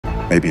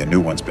Maybe a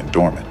new one's been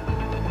dormant,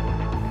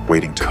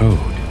 waiting to... Code.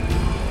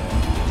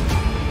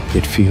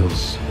 It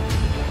feels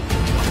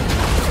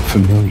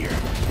familiar.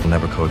 Will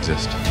never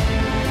coexist.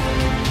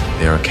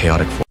 They are a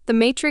chaotic force. The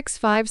Matrix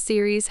 5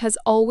 series has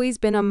always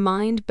been a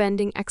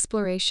mind-bending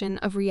exploration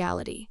of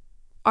reality,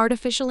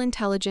 artificial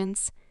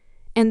intelligence,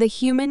 and the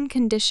human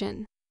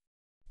condition.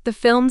 The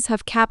films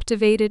have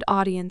captivated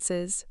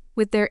audiences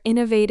with their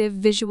innovative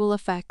visual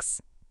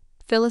effects,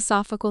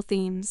 philosophical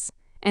themes,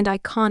 and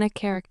iconic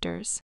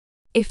characters.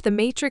 If The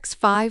Matrix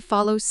 5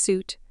 follows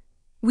suit,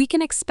 we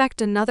can expect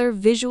another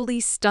visually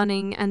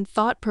stunning and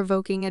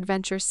thought-provoking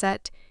adventure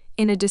set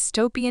in a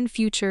dystopian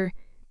future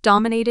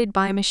dominated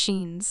by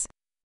machines.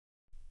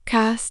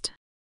 Cast: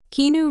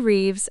 Keanu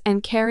Reeves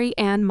and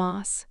Carrie-Anne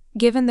Moss.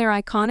 Given their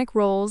iconic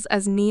roles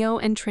as Neo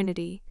and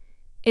Trinity,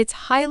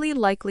 it's highly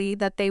likely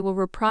that they will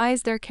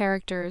reprise their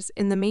characters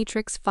in The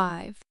Matrix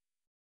 5.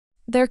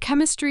 Their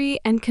chemistry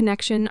and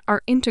connection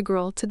are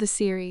integral to the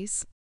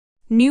series.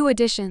 New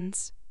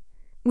additions: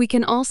 we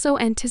can also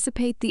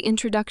anticipate the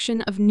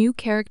introduction of new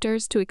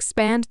characters to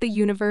expand the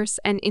universe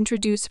and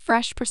introduce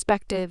fresh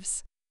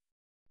perspectives.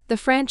 The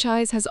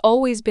franchise has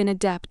always been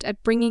adept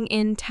at bringing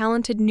in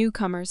talented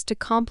newcomers to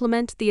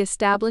complement the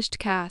established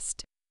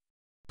cast.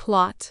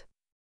 Plot: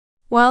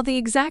 while the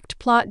exact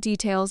plot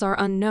details are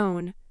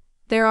unknown,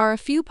 there are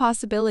a few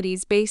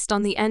possibilities based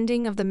on the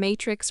ending of The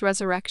Matrix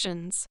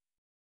Resurrections.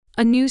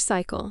 A new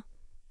cycle: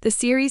 the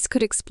series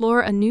could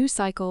explore a new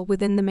cycle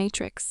within The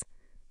Matrix,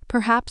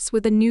 perhaps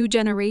with a new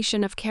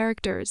generation of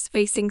characters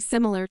facing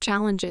similar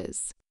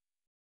challenges.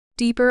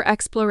 Deeper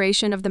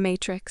exploration of The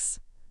Matrix: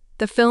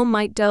 the film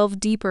might delve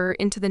deeper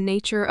into the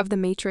nature of The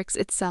Matrix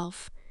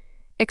itself,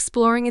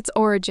 exploring its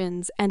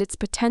origins and its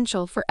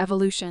potential for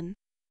evolution.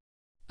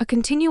 A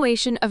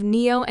continuation of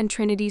Neo and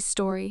Trinity's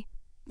story: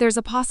 there's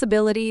a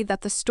possibility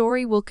that the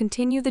story will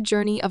continue the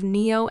journey of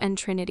Neo and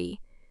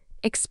Trinity,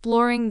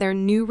 exploring their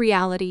new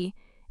reality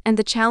and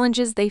the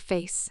challenges they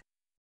face.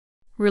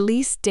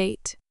 Release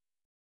date: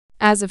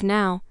 as of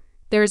now,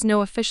 there is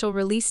no official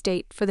release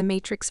date for The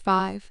Matrix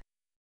 5.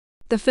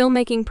 The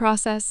filmmaking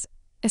process,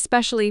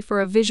 especially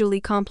for a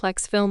visually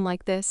complex film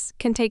like this,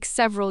 can take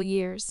several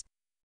years.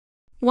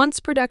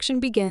 Once production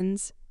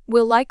begins,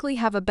 we'll likely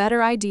have a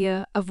better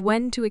idea of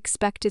when to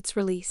expect its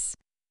release.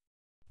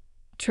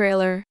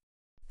 Trailer: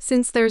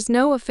 since there's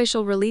no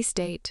official release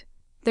date,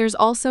 there's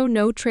also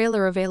no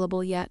trailer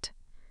available yet.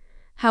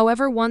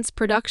 However, once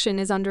production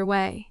is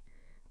underway,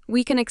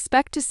 we can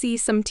expect to see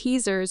some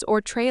teasers or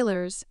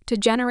trailers to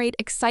generate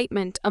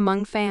excitement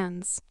among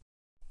fans.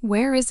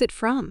 Where is it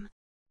from?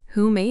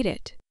 Who made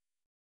it?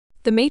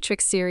 The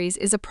Matrix series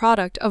is a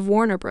product of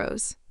Warner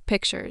Bros.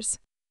 Pictures.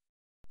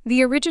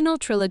 The original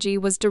trilogy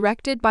was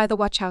directed by the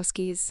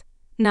Wachowskis,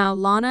 now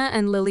Lana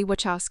and Lily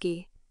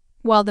Wachowski,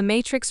 while The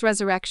Matrix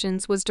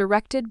Resurrections was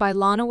directed by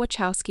Lana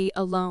Wachowski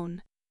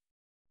alone.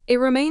 It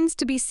remains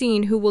to be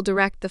seen who will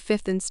direct the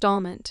fifth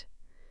installment,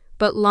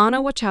 but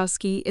Lana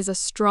Wachowski is a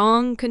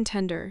strong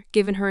contender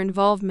given her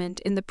involvement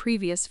in the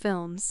previous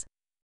films.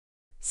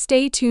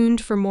 Stay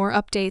tuned for more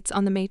updates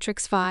on The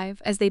Matrix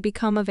 5 as they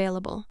become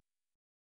available.